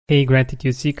Hey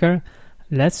Gratitude Seeker,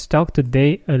 let's talk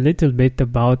today a little bit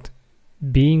about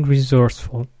being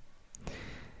resourceful.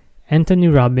 Anthony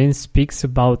Robbins speaks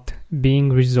about being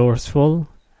resourceful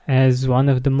as one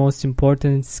of the most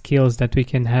important skills that we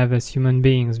can have as human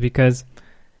beings, because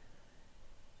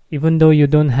even though you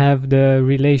don't have the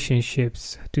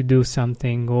relationships to do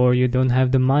something or you don't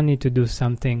have the money to do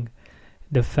something,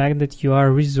 the fact that you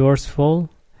are resourceful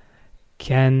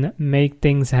can make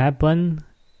things happen,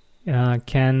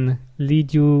 can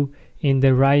lead you in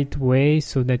the right way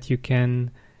so that you can,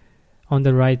 on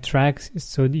the right track,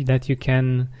 so that you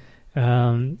can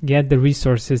get the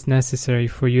resources necessary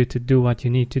for you to do what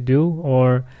you need to do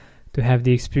or to have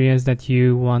the experience that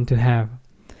you want to have.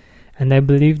 And I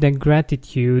believe that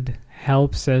gratitude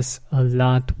helps us a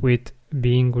lot with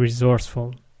being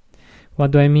resourceful. What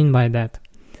do I mean by that?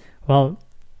 Well,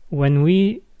 when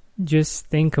we just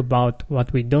think about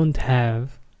what we don't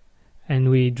have and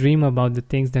we dream about the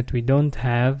things that we don't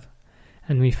have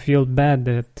and we feel bad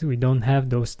that we don't have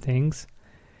those things,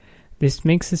 this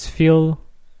makes us feel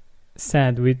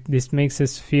sad. This makes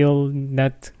us feel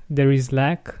that there is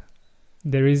lack,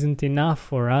 there isn't enough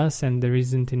for us, and there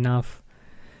isn't enough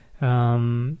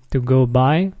to go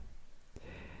by.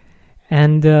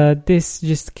 And this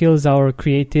just kills our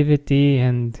creativity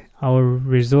and our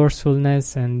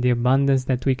resourcefulness and the abundance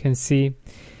that we can see.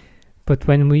 But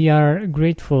when we are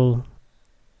grateful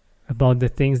about the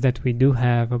things that we do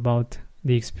have, about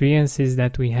the experiences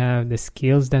that we have, the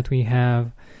skills that we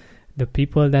have, the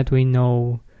people that we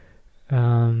know,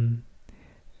 the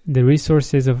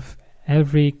resources of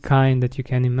every kind that you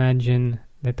can imagine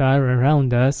that are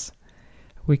around us,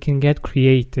 we can get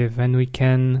creative and we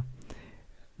can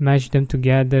match them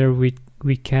together.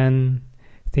 We can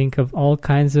think of all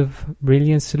kinds of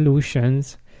brilliant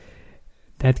solutions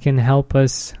that can help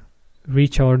us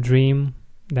reach our dream,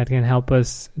 that can help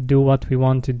us do what we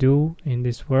want to do in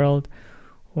this world,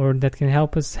 or that can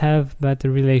help us have better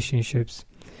relationships.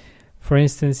 For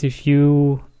instance, if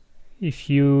you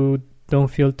don't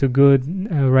feel too good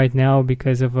right now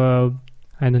because of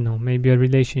maybe a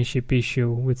relationship issue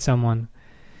with someone,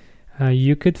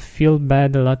 you could feel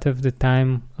bad a lot of the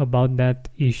time about that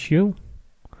issue,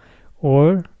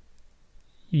 or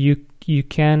you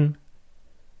can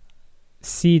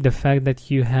see the fact that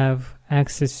you have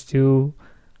access to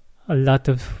a lot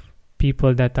of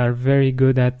people that are very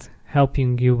good at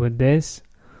helping you with this.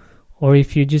 Or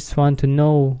if you just want to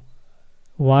know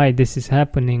why this is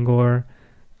happening or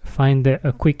find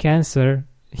a quick answer,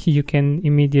 you can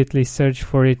immediately search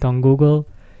for it on Google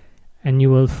and you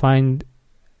will find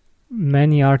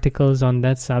many articles on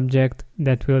that subject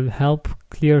that will help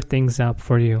clear things up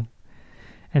for you.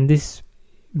 And this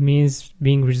means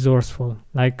being resourceful.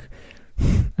 Like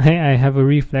I have a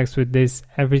reflex with this.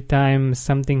 Every time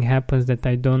something happens that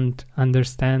I don't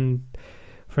understand,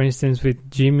 for instance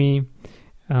with Jimmy,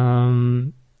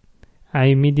 I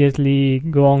immediately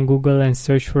go on Google and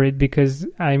search for it, because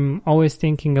I'm always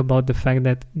thinking about the fact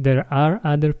that there are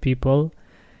other people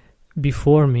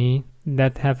before me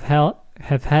that have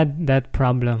had that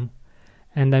problem,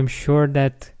 and I'm sure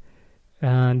that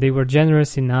they were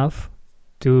generous enough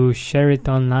to share it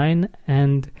online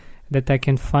and that I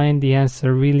can find the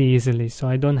answer really easily. So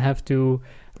I don't have to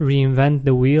reinvent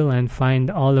the wheel and find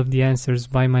all of the answers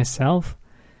by myself.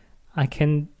 I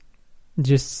can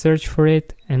just search for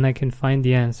it and I can find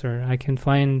the answer. I can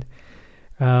find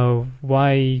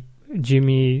why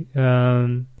Jimmy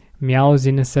meows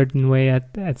in a certain way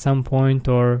at some point,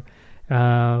 or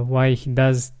why he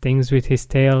does things with his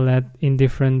tail in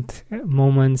different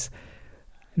moments.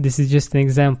 This is just an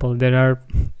example. There are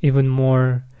even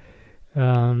more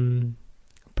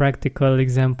practical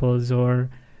examples, or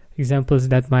examples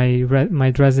that might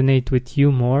resonate with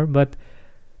you more, but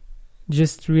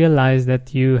just realize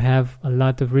that you have a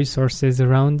lot of resources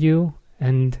around you,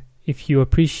 and if you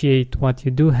appreciate what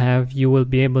you do have, you will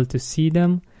be able to see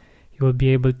them, you will be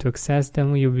able to access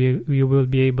them, you will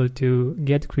be able to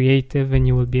get creative, and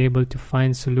you will be able to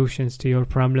find solutions to your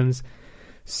problems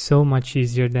so much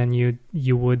easier than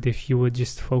you would if you would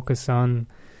just focus on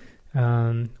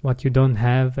what you don't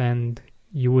have, and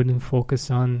you wouldn't focus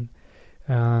on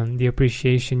the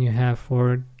appreciation you have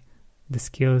for the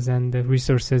skills and the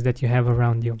resources that you have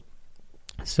around you.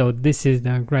 So this is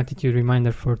the gratitude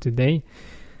reminder for today.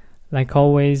 Like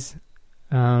always,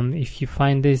 if you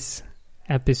find this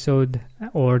episode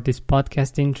or this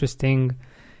podcast interesting,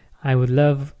 I would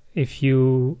love it if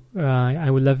you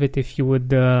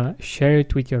would share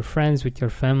it with your friends, with your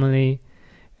family.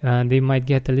 They might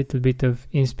get a little bit of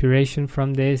inspiration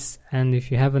from this, and if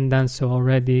you haven't done so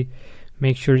already,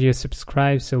 make sure you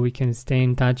subscribe so we can stay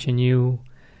in touch and you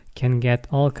can get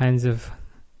all kinds of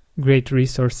great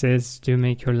resources to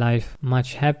make your life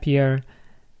much happier,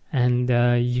 and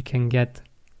you can get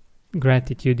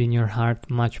gratitude in your heart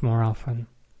much more often.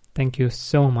 Thank you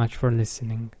so much for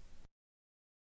listening.